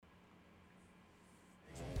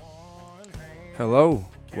Hello,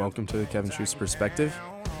 welcome to the Kevin Schuss Perspective.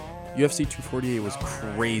 UFC 248 was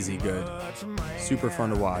crazy good, super fun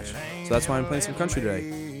to watch, so that's why I'm playing some country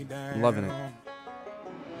today. I'm loving it.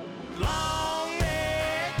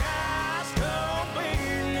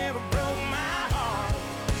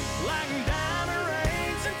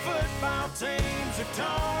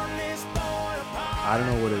 I don't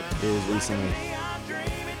know what it is recently,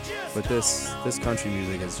 but this country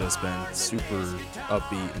music has just been super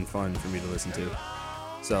upbeat and fun for me to listen to.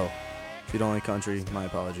 So, if you don't like country, my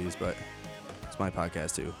apologies, but it's my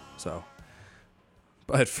podcast too. So,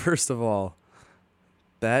 but first of all,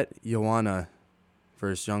 that Joanna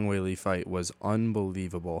versus Young Wei Li fight was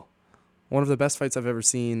unbelievable. One of the best fights I've ever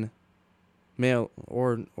seen, male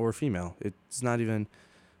or female. It's not even.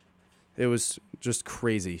 It was just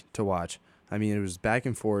crazy to watch. I mean, it was back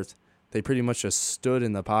and forth. They pretty much just stood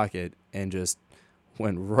in the pocket and just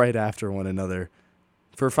went right after one another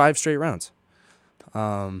for 5 straight rounds.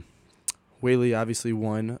 Wei Li obviously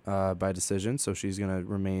won by decision, so she's going to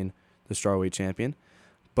remain the strawweight champion.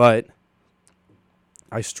 But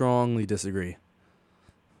I strongly disagree.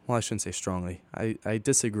 Well, I shouldn't say strongly. I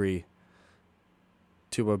disagree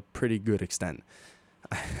to a pretty good extent.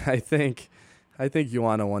 I think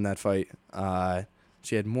Joanna won that fight.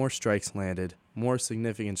 She had more strikes landed, more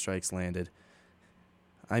significant strikes landed.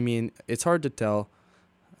 I mean, it's hard to tell.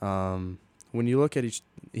 When you look at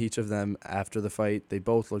each of them after the fight, they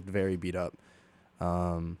both looked very beat up.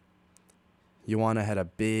 Joanna had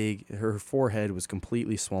her forehead was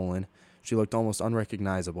completely swollen. She looked almost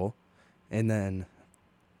unrecognizable. And then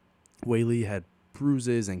Wei Li had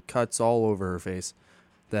bruises and cuts all over her face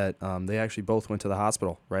that they actually both went to the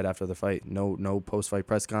hospital right after the fight. No post-fight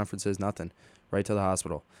press conferences, nothing. Right to the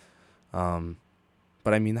hospital.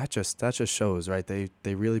 But I mean, that just shows, right?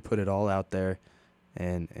 They really put it all out there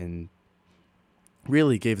and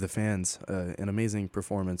really gave the fans an amazing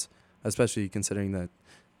performance, especially considering that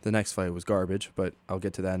the next fight was garbage, but I'll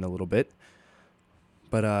get to that in a little bit.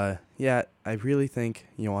 But yeah, I really think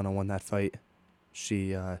Joanna won that fight.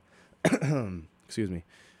 She excuse me.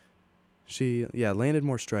 She landed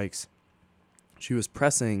more strikes. She was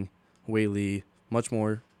pressing Wei Li much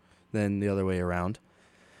more than the other way around.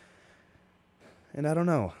 And I don't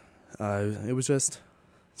know. It was just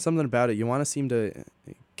something about it. Joanna seemed to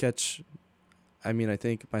catch, I mean, I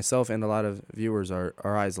think myself and a lot of viewers, our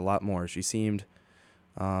eyes a lot more. She seemed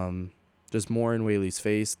just more in Wei Li's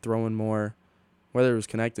face, throwing more, whether it was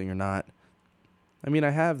connecting or not. I mean,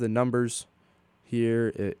 I have the numbers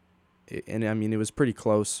here, and I mean, it was pretty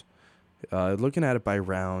close. Looking at it by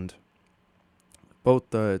round,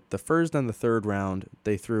 both the first and the third round,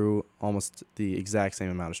 they threw almost the exact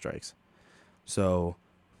same amount of strikes. So,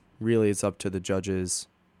 really, it's up to the judges,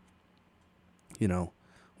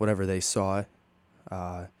 whatever they saw.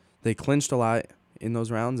 They clinched a lot in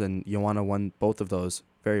those rounds, and Joanna won both of those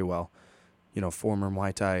very well. Former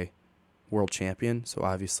Muay Thai world champion, so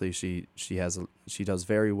obviously she does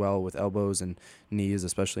very well with elbows and knees,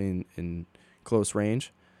 especially in close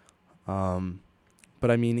range.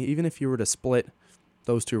 But I mean, even if you were to split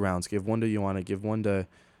those 2 rounds, give one to Joanna, give one to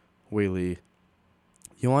Wei Li,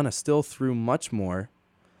 Joanna still threw much more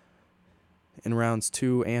in rounds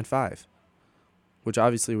 2 and 5, which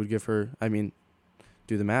obviously would give her, I mean,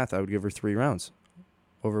 do the math, I would give her 3 rounds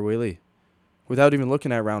over Wei Li, without even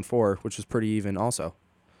looking at round 4, which was pretty even also.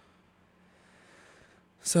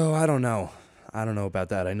 So I don't know about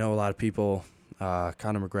that. I know a lot of people,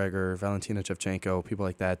 Conor McGregor, Valentina Shevchenko, people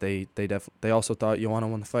like that, they also thought Joanna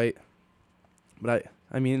won the fight. But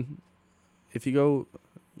I mean, if you go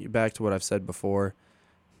back to what I've said before,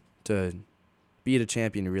 to beat a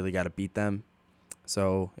champion, you really got to beat them.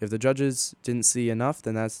 So if the judges didn't see enough,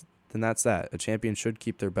 then that's that. A champion should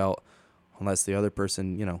keep their belt unless the other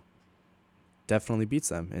person, definitely beats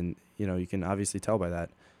them. And, you can obviously tell by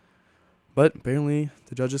that. But apparently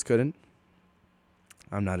the judges couldn't.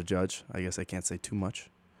 I'm not a judge. I guess I can't say too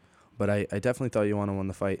much. But I definitely thought Joanna won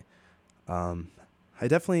the fight. I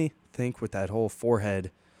definitely think with that whole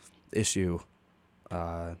forehead issue,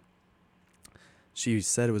 she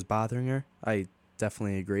said it was bothering her. I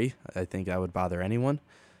definitely agree. I think that would bother anyone,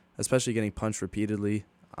 especially getting punched repeatedly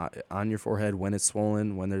on your forehead when it's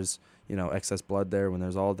swollen, when there's, excess blood there, when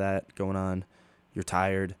there's all that going on, you're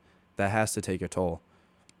tired. That has to take a toll.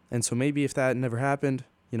 And so maybe if that never happened,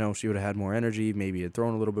 she would have had more energy, maybe had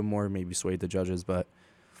thrown a little bit more, maybe swayed the judges, but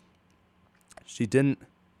she didn't.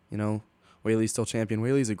 Wei Li's still champion.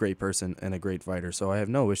 Wei Li's a great person and a great fighter, so I have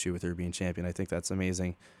no issue with her being champion. I think that's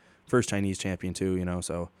amazing. First Chinese champion too,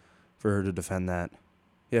 so for her to defend that.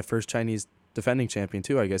 Yeah, first Chinese defending champion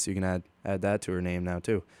too. I guess you can add that to her name now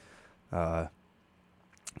too.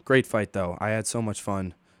 Great fight, though. I had so much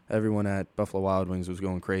fun. Everyone at Buffalo Wild Wings was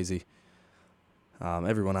going crazy.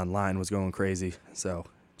 Everyone online was going crazy. So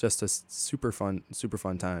just a super fun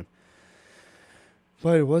time.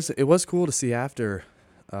 But it was cool to see after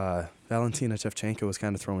Valentina Shevchenko was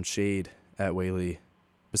kind of throwing shade at Weili.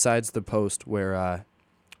 Besides the post where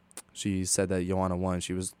she said that Joanna won,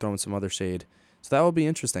 she was throwing some other shade. So that would be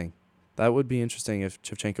interesting. That would be interesting if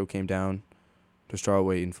Shevchenko came down to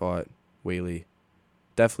strawweight and fought Weili.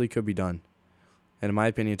 Definitely could be done. And in my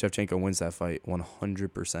opinion, Shevchenko wins that fight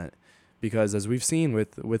 100%. Because as we've seen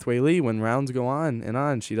with Weili, when rounds go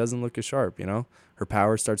on, she doesn't look as sharp, you know? Her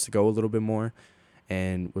power starts to go a little bit more.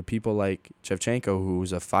 And with people like Shevchenko,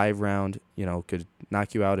 who's a 5-round, could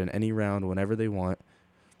knock you out in any round whenever they want,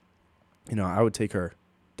 I would take her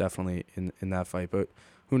definitely in that fight. But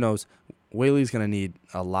who knows? Weili's going to need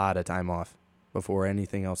a lot of time off before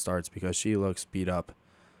anything else starts because she looks beat up.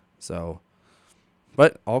 So,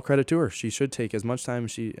 but all credit to her. She should take as much time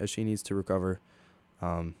as she needs to recover.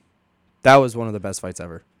 That was one of the best fights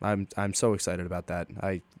ever. I'm so excited about that.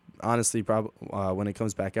 I honestly probably when it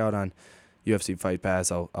comes back out on UFC Fight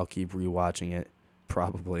Pass, I'll keep rewatching it.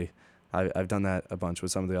 Probably, I've done that a bunch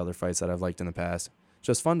with some of the other fights that I've liked in the past.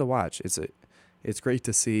 Just fun to watch. It's great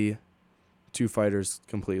to see two fighters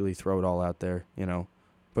completely throw it all out there.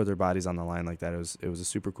 Put their bodies on the line like that. It was a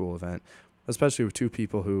super cool event, especially with two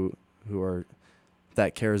people who are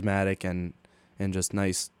that charismatic and just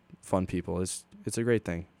nice, fun people. It's a great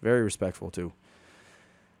thing. Very respectful too.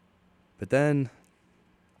 But then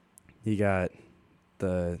you got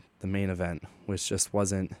the main event, which just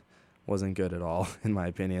wasn't good at all, in my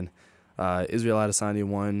opinion. Israel Adesanya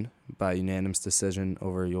won by unanimous decision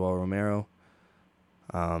over Yoel Romero.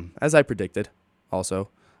 As I predicted, also.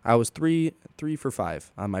 I was 3 for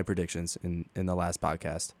 5 on my predictions in the last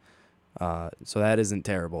podcast. So that isn't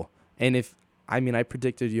terrible. And I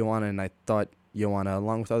predicted Joanna, and I thought Joanna,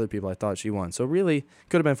 along with other people, I thought she won. So really,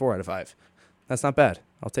 could have been 4 out of 5. That's not bad.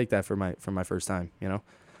 I'll take that for my first time,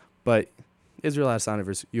 But Israel Adesanya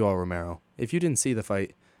versus Yoel Romero. If you didn't see the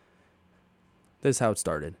fight, this is how it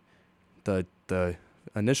started. The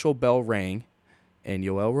initial bell rang, and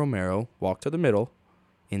Yoel Romero walked to the middle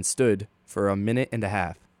and stood for a minute and a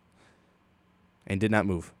half and did not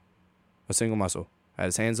move a single muscle. Had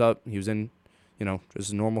his hands up. He was in,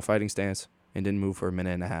 just a normal fighting stance and didn't move for a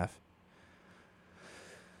minute and a half.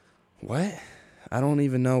 What? I don't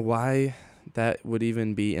even know why that would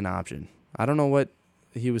even be an option. I don't know what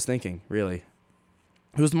he was thinking, really.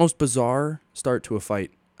 It was the most bizarre start to a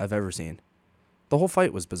fight I've ever seen. The whole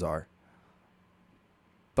fight was bizarre.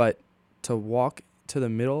 But to walk to the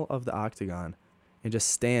middle of the octagon and just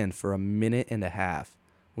stand for a minute and a half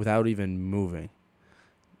without even moving,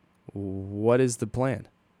 what is the plan?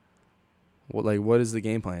 What is the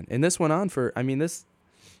game plan? And this went on for,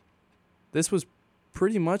 this was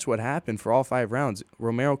pretty much what happened for all 5 rounds.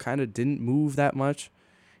 Romero kind of didn't move that much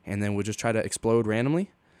and then would just try to explode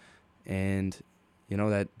randomly. And,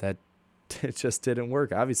 that it just didn't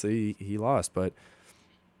work. Obviously, he lost, but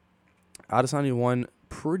Adesanya won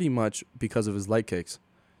pretty much because of his leg kicks.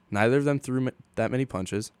 Neither of them threw that many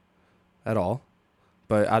punches at all,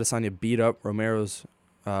 but Adesanya beat up Romero's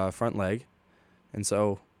front leg, and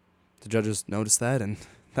so the judges noticed that, and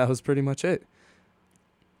that was pretty much it.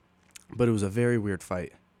 But it was a very weird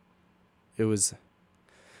fight. It was,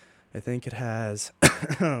 I think it has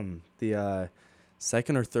the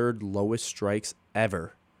second or third lowest strikes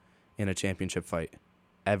ever in a championship fight.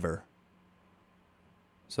 Ever.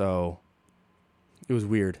 So it was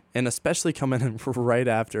weird. And especially coming in right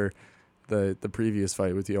after the previous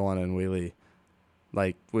fight with Joanna and Weili,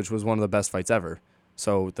 which was one of the best fights ever.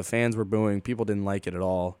 So the fans were booing. People didn't like it at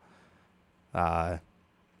all. I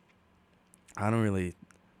don't really...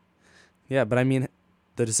 Yeah, but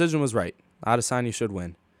the decision was right. Adesanya should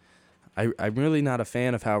win. I'm really not a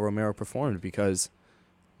fan of how Romero performed because,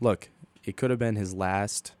 look, it could have been his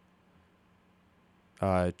last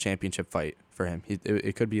championship fight for him.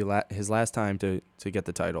 It could be his last time to get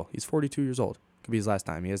the title. He's 42 years old. Could be his last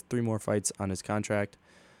time. He has 3 more fights on his contract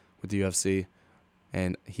with the UFC,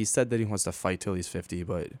 and he said that he wants to fight till he's 50,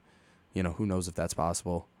 but, who knows if that's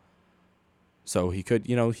possible. So he could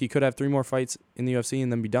have 3 more fights in the UFC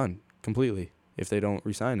and then be done completely if they don't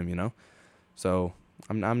re-sign him, So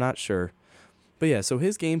I'm not sure. But yeah, so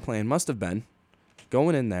his game plan must have been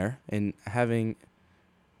going in there and having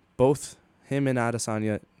both him and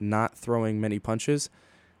Adesanya not throwing many punches,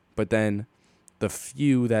 but then the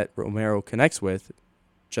few that Romero connects with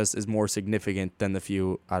just is more significant than the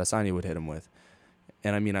few Adesanya would hit him with.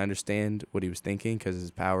 And I understand what he was thinking because his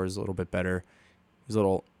power is a little bit better. He's a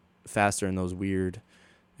little faster in those weird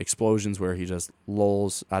explosions where he just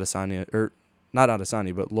lulls Adesanya, or not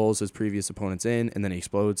Adesanya, but lulls his previous opponents in, and then he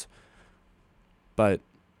explodes. But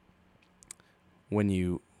when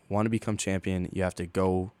you want to become champion, you have to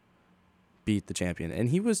go beat the champion. And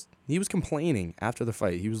he was complaining after the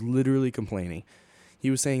fight. He was literally complaining. He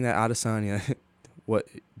was saying that Adesanya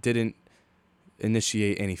didn't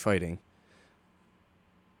initiate any fighting.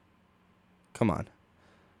 Come on.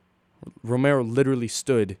 Romero literally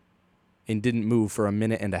stood and didn't move for a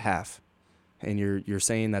minute and a half. And you're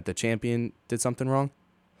saying that the champion did something wrong?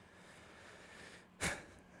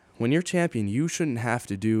 When you're champion, you shouldn't have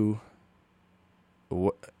to do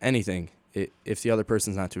anything if the other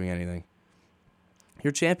person's not doing anything.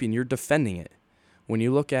 You're champion, you're defending it. When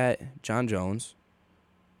you look at John Jones,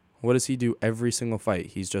 what does he do every single fight?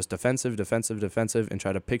 He's just defensive, and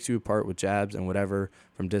try to pick you apart with jabs and whatever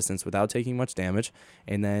from distance without taking much damage.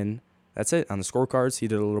 And then that's it. On the scorecards, he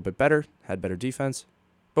did a little bit better, had better defense.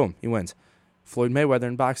 Boom, he wins. Floyd Mayweather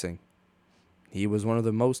in boxing. He was one of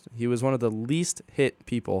the least hit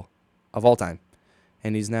people of all time.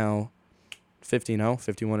 And he's now 50-0,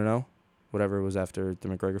 51-0, whatever it was after the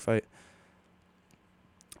McGregor fight.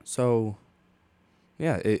 So,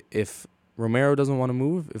 yeah, if Romero doesn't want to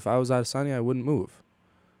move, if I was Adesanya, I wouldn't move.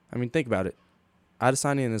 I mean, think about it.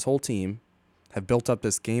 Adesanya and his whole team have built up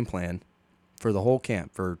this game plan for the whole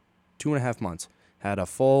camp for 2.5 months. Had a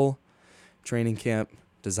full training camp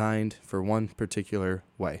designed for one particular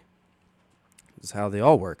way. This is how they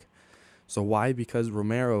all work. So why? Because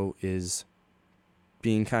Romero is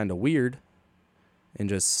being kind of weird and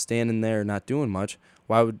just standing there not doing much,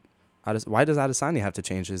 why does Adesanya have to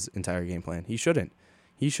change his entire game plan? He shouldn't.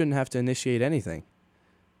 He shouldn't have to initiate anything.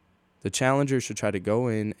 The challenger should try to go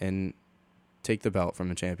in and take the belt from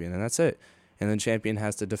the champion, and that's it. And the champion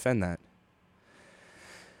has to defend that.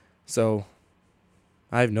 So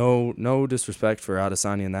I have no disrespect for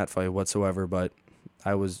Adesanya in that fight whatsoever, but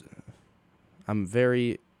I'm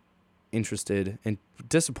very interested and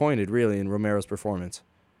disappointed, really, in Romero's performance.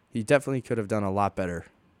 He definitely could have done a lot better.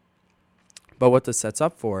 But what this sets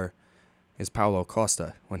up for is Paulo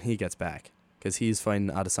Costa when he gets back, because he's fighting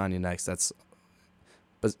Adesanya next.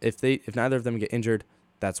 But if neither of them get injured,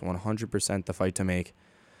 that's 100% the fight to make.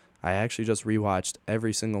 I actually just rewatched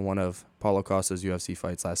every single one of Paulo Costa's UFC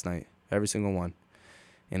fights last night, every single one.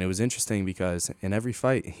 And it was interesting because in every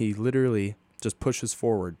fight, he literally just pushes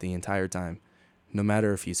forward the entire time. No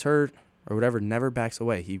matter if he's hurt or whatever, never backs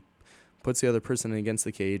away. He puts the other person against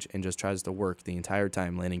the cage and just tries to work the entire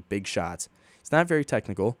time, landing big shots. It's not very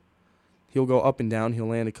technical. He'll go up and down. He'll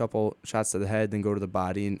land a couple shots to the head, then go to the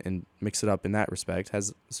body and mix it up in that respect.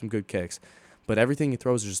 Has some good kicks. But everything he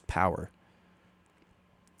throws is just power.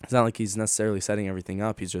 It's not like he's necessarily setting everything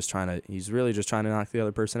up. He's really just trying to knock the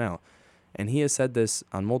other person out. And he has said this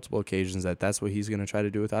on multiple occasions that that's what he's going to try to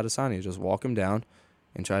do with Adesanya, just walk him down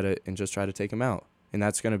and try to take him out. And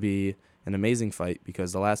that's going to be an amazing fight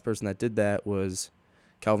because the last person that did that was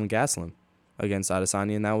Kelvin Gastelum against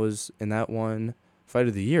Adesanya, and that was in that one fight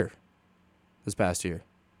of the year this past year,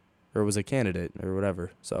 or was a candidate or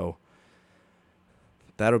whatever. So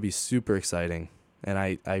that'll be super exciting, and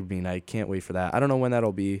I can't wait for that. I don't know when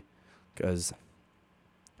that'll be because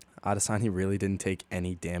Adesanya really didn't take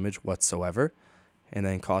any damage whatsoever, and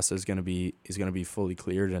then Costa is gonna be fully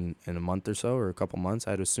cleared in a month or so, or a couple months,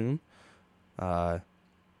 I'd assume.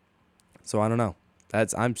 So I don't know.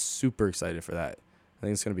 I'm super excited for that. I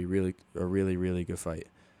think it's gonna be a really good fight.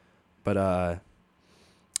 But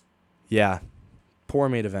yeah, poor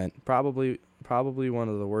main event. Probably one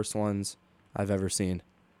of the worst ones I've ever seen,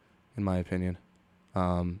 in my opinion.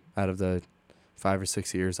 Out of the 5 or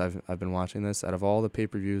 6 years I've been watching this, out of all the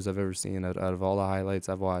pay-per-views I've ever seen, out of all the highlights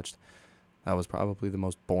I've watched, that was probably the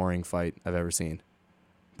most boring fight I've ever seen.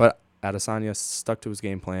 But Adesanya stuck to his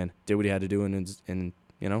game plan, did what he had to do, and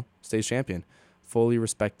stays champion. Fully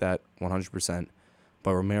respect that 100%.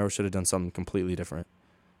 But Romero should have done something completely different.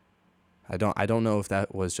 I don't know if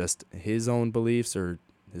that was just his own beliefs or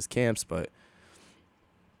his camp's, but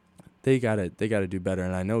they gotta do better.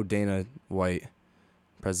 And I know Dana White,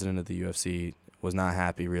 president of the UFC, was not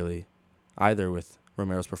happy really either with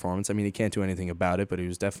Romero's performance. I mean, he can't do anything about it, but he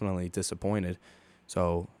was definitely disappointed.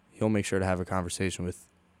 So he'll make sure to have a conversation with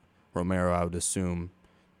Romero, I would assume,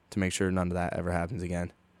 to make sure none of that ever happens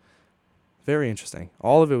again. Very interesting.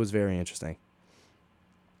 All of it was very interesting.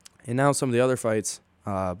 And now some of the other fights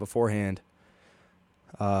beforehand.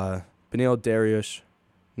 Beneil Dariush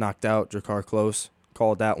knocked out Drakkar Klose.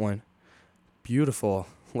 Called that one. Beautiful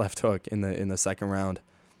left hook in the second round.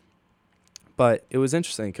 But it was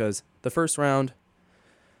interesting because the first round,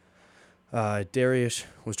 Dariush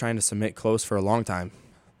was trying to submit Klose for a long time,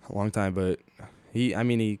 but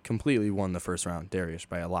He completely won the first round, Dariush,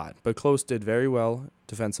 by a lot. But Klose did very well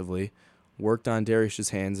defensively, worked on Dariush's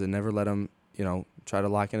hands and never let him, try to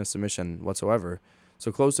lock in a submission whatsoever.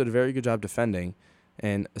 So Klose did a very good job defending.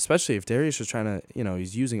 And especially if Dariush is trying to,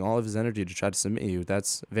 he's using all of his energy to try to submit you,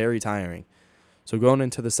 that's very tiring. So going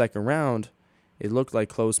into the second round, it looked like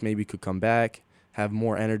Klose maybe could come back, have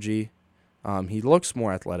more energy. He looks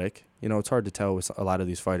more athletic. It's hard to tell with a lot of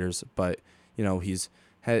these fighters, but, he's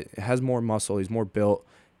has more muscle. He's more built.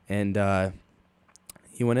 And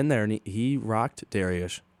he went in there and he rocked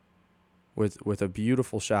Dariush with a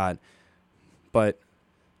beautiful shot. But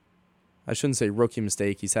I shouldn't say rookie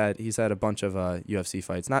mistake. He's had a bunch of UFC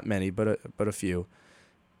fights, not many, but a few.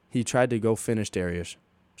 He tried to go finish Dariush.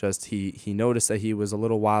 Just he noticed that he was a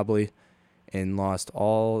little wobbly and lost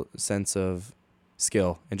all sense of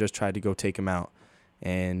skill and just tried to go take him out.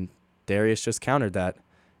 And Dariush just countered that.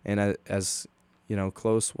 And as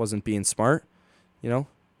Klose wasn't being smart, he got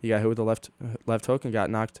hit with the left hook and got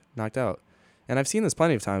knocked out. And I've seen this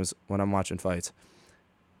plenty of times when I'm watching fights.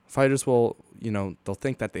 Fighters will, they'll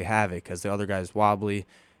think that they have it because the other guy's wobbly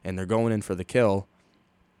and they're going in for the kill,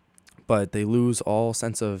 but they lose all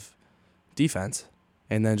sense of defense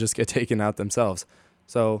and then just get taken out themselves.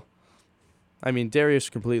 So,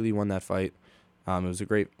 Dariush completely won that fight. It was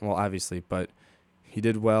obviously, but he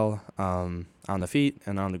did well on the feet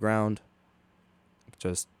and on the ground.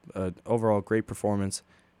 Just an overall great performance.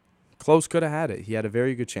 Klose could have had it. He had a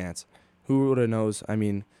very good chance. Who would have knows?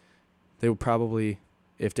 They would probably,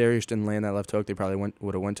 if Dariush didn't land that left hook, they probably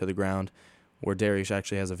would have went to the ground, where Dariush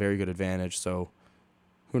actually has a very good advantage. So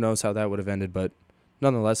who knows how that would have ended, but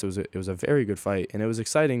nonetheless, it was a very good fight, and it was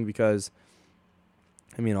exciting because,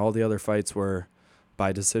 all the other fights were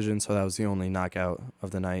by decision, so that was the only knockout of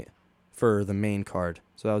the night for the main card.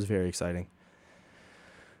 So that was very exciting.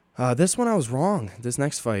 This one I was wrong. This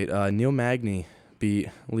next fight, Neil Magny beat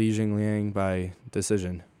Li Jingliang by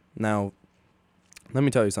decision. Now, let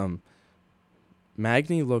me tell you something.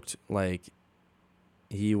 Magny looked like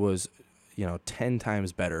he was, 10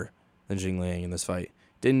 times better than Jingliang in this fight.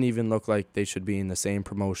 Didn't even look like they should be in the same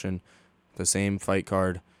promotion, the same fight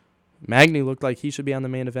card. Magny looked like he should be on the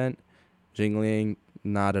main event. Jingliang,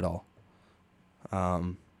 not at all.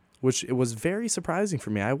 Which it was very surprising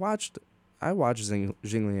for me. I watched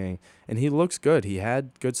Jingliang, and he looks good. He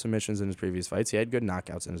had good submissions in his previous fights. He had good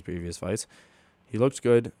knockouts in his previous fights. He looked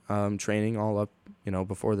good training all up,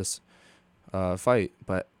 before this fight.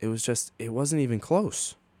 But it wasn't even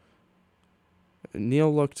close.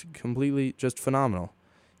 Neil looked completely just phenomenal.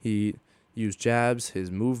 He used jabs, his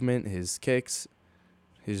movement, his kicks,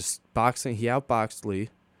 his boxing. He outboxed Lee,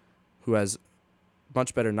 who has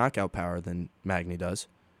much better knockout power than Magny does.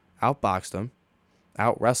 Outboxed him,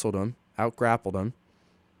 out-wrestled him, out-grappled him.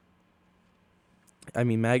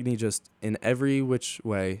 Magny just, in every which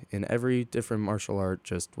way, in every different martial art,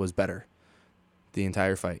 just was better the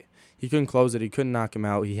entire fight. He couldn't close it. He couldn't knock him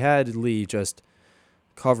out. He had Lee just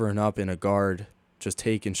covering up in a guard, just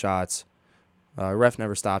taking shots. Ref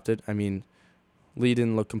never stopped it. Lee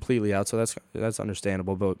didn't look completely out, so that's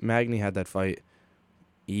understandable. But Magny had that fight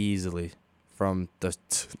easily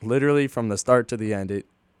literally from the start to the end.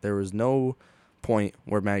 There was no point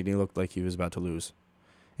where Magny looked like he was about to lose,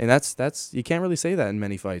 and that's you can't really say that in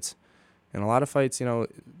many fights. In a lot of fights, the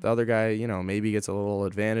other guy, maybe gets a little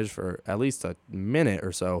advantage for at least a minute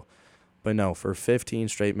or so, but no, for 15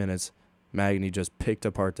 straight minutes, Magny just picked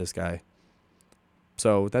apart this guy.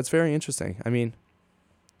 So that's very interesting.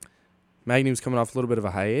 Magny was coming off a little bit of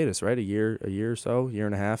a hiatus, right? A year or so, year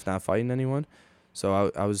and a half, not fighting anyone.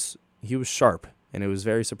 So he was sharp, and it was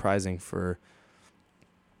very surprising for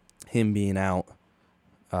him being out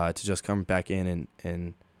to just come back in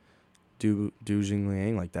and do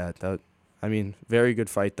Jingliang like that. Very good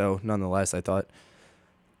fight though. Nonetheless, I thought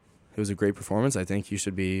it was a great performance. I think he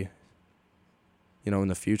should be, in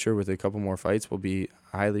the future with a couple more fights, will be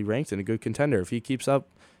highly ranked and a good contender. If he keeps up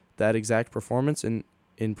that exact performance in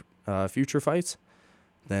future fights,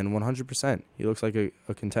 then 100% he looks like a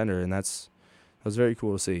contender, and that was very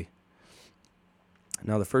cool to see.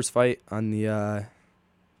 Now the first fight on the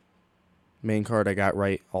main card I got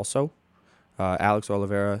right also. Alex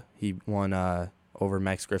Oliveira, he won over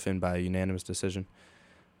Max Griffin by unanimous decision.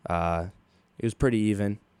 It was pretty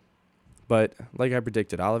even, but like I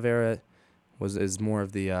predicted, Oliveira is more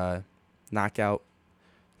of the knockout,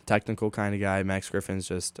 technical kind of guy. Max Griffin's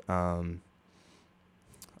just, I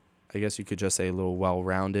guess you could just say a little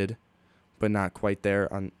well-rounded, but not quite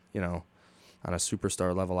there on a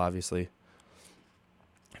superstar level, obviously.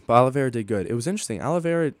 But Oliveira did good. It was interesting.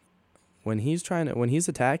 Oliveira, when he's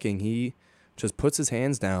attacking, he just puts his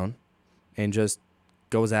hands down and just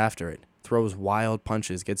goes after it. throws wild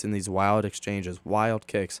punches, gets in these wild exchanges, wild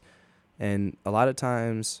kicks. And a lot of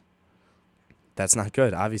times, that's not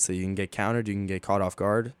good. Obviously, you can get countered, you can get caught off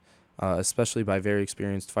guard, especially by very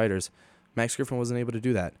experienced fighters. Max Griffin wasn't able to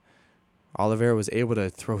do that. Oliveira was able to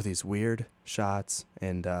throw these weird shots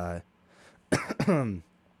and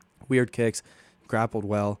weird kicks, grappled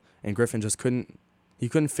well, and Griffin just couldn't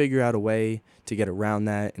figure out a way to get around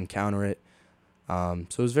that and counter it. So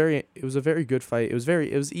it was a very good fight. It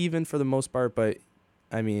was even for the most part, but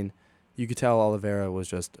I mean, you could tell Oliveira was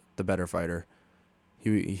just the better fighter.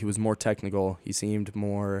 He was more technical. He seemed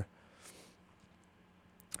more.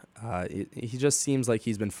 He just seems like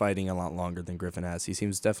he's been fighting a lot longer than Griffin has. He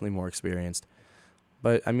seems definitely more experienced.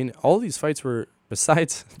 But I mean, all these fights were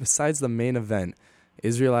besides the main event,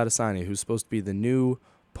 Israel Adesanya, who's supposed to be the new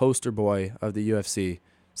poster boy of the UFC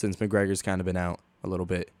since McGregor's kind of been out a little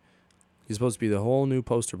bit. He's supposed to be the whole new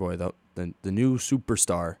poster boy, the new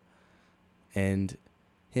superstar. And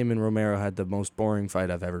him and Romero had the most boring fight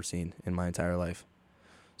I've ever seen in my entire life.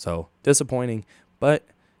 So, disappointing, but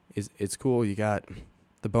it's cool. You got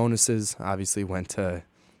the bonuses, obviously went to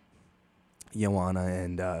Joanna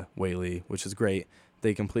and Weili, which is great.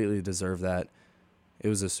 They completely deserve that. It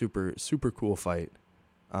was a super, super cool fight.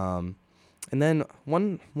 And then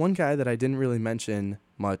one guy that I didn't really mention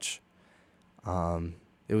much,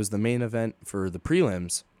 it was the main event for the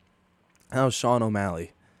prelims. That was Sean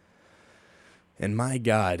O'Malley. And my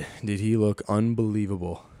God, did he look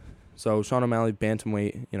unbelievable. So Sean O'Malley,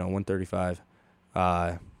 bantamweight, 135.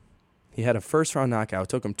 He had a first-round knockout. It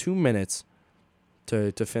took him 2 minutes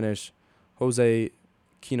to finish Jose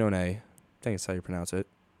Quinone. I think that's how you pronounce it.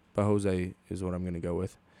 But Jose is what I'm going to go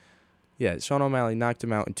with. Yeah, Sean O'Malley knocked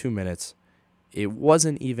him out in 2 minutes. It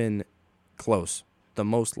wasn't even close. The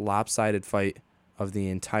most lopsided fight of the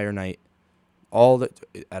entire night. At all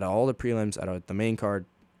the prelims, at the main card,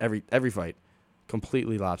 every fight,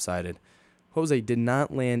 completely lopsided. Jose did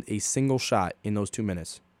not land a single shot in those 2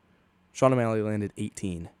 minutes. Sean O'Malley landed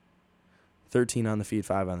 18. 13 on the feet,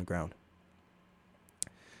 5 on the ground.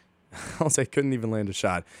 Jose couldn't even land a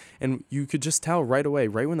shot. And you could just tell right away,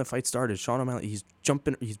 right when the fight started, Sean O'Malley, he's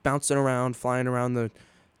jumping, he's bouncing around, flying around the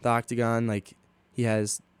octagon. Like, he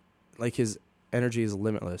has, like, his energy is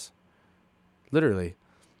limitless. Literally.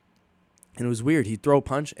 And it was weird. He'd throw a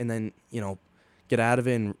punch and then, get out of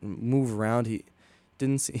it and move around.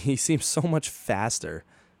 He seemed so much faster,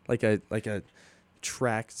 like a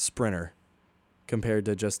track sprinter compared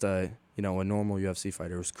to just a normal UFC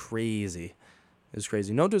fighter. It was crazy.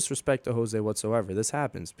 No disrespect to Jose whatsoever. This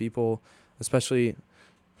happens. People, especially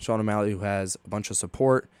Sean O'Malley, who has a bunch of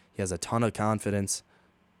support, he has a ton of confidence.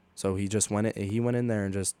 So he went in there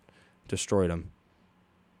and just destroyed him.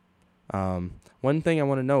 One thing I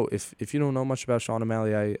want to note, if you don't know much about Sean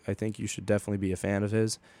O'Malley, I think you should definitely be a fan of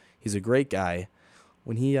his. He's a great guy.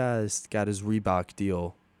 When he got his Reebok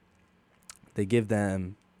deal,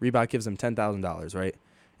 Reebok gives them $10,000, right?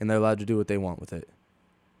 And they're allowed to do what they want with it.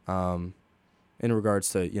 In regards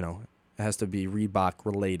to, it has to be Reebok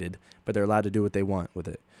related, but they're allowed to do what they want with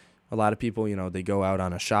it. A lot of people, they go out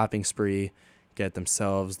on a shopping spree, get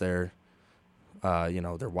themselves their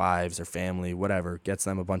wives, their family, whatever, gets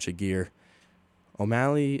them a bunch of gear.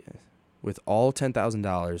 O'Malley, with all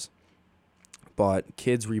 $10,000, bought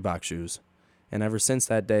kids' Reebok shoes. And ever since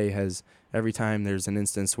that day, every time there's an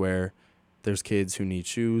instance where there's kids who need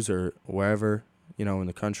shoes or wherever, in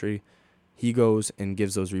the country, he goes and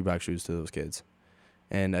gives those Reebok shoes to those kids.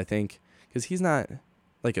 And I think, because he's not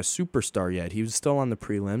like a superstar yet, he was still on the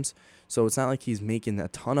prelims, so it's not like he's making a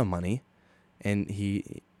ton of money. And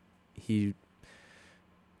he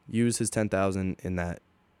used his $10,000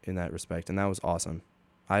 in that respect, and that was awesome.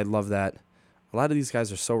 I love that. A lot of these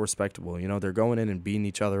guys are so respectable. They're going in and beating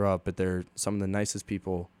each other up, but they're some of the nicest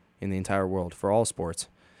people in the entire world for all sports.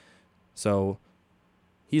 So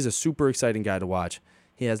he's a super exciting guy to watch.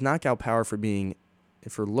 He has knockout power for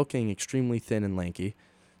looking extremely thin and lanky.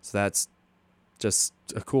 So that's just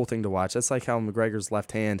a cool thing to watch. That's like how McGregor's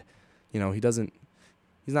left hand, he's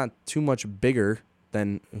not too much bigger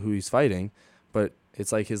than who he's fighting, but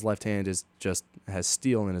it's like his left hand has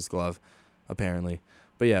steel in his glove, apparently.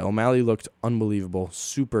 But yeah, O'Malley looked unbelievable,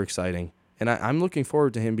 super exciting. And I'm looking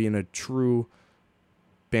forward to him being a true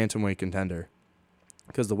bantamweight contender.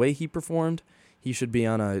 Because the way he performed, he should be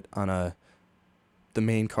on the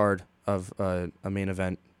main card of a main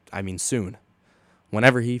event, soon.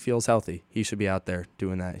 Whenever he feels healthy, he should be out there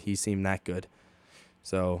doing that. He seemed that good.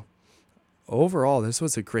 So, overall, this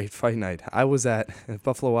was a great fight night. I was at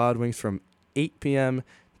Buffalo Wild Wings from 8 p.m.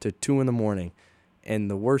 to 2 in the morning. And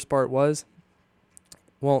the worst part was,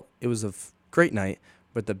 it was a great night,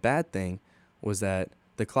 but the bad thing was that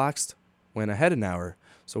the clocks went ahead an hour.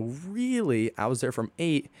 So really, I was there from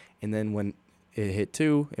 8, and then when it hit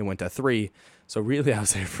 2, it went to 3. So really, I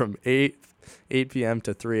was there from 8 p.m.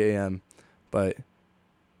 to 3 a.m., but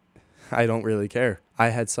I don't really care. I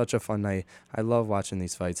had such a fun night. I love watching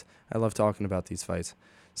these fights. I love talking about these fights.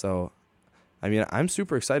 So, I mean, I'm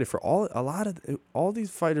super excited for all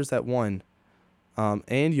these fighters that won,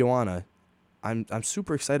 and Joanna. I'm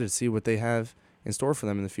super excited to see what they have in store for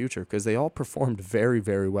them in the future, because they all performed very,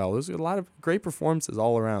 very well. There was a lot of great performances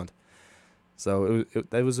all around. So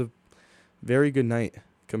it was a very good night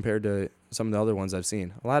compared to some of the other ones I've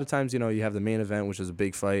seen. A lot of times, you have the main event, which is a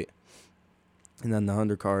big fight, and then the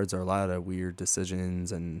undercards are a lot of weird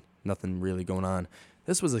decisions and nothing really going on.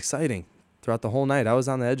 This was exciting throughout the whole night. I was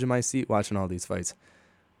on the edge of my seat watching all these fights.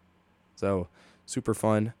 So, super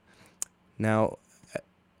fun. Now,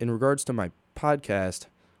 in regards to my podcast,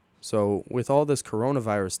 so with all this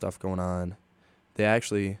coronavirus stuff going on, they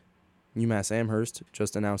actually, UMass Amherst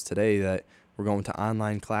just announced today that we're going to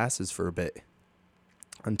online classes for a bit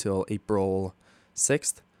until April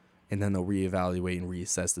 6th, and then they'll reevaluate and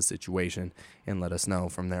reassess the situation and let us know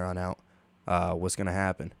from there on out what's going to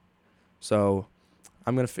happen. So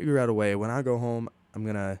I'm going to figure out a way. When I go home, I'm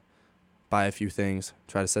going to buy a few things,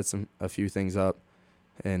 try to set a few things up,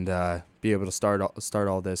 and be able to start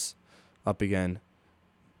all this up again.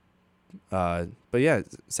 But yeah,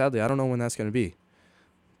 sadly, I don't know when that's going to be.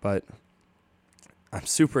 But I'm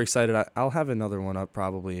super excited. I'll have another one up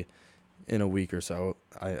probably in a week or so.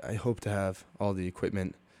 I hope to have all the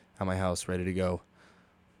equipment at my house ready to go.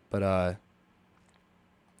 But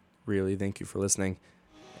really, thank you for listening.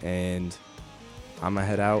 And I'm going to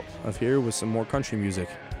head out of here with some more country music.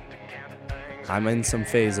 I'm in some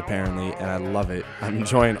phase apparently, and I love it. I'm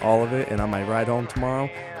enjoying all of it, and on my ride home tomorrow,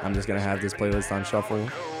 I'm just going to have this playlist on shuffle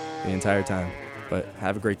the entire time. But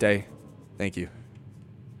have a great day. Thank you.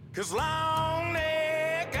 'Cause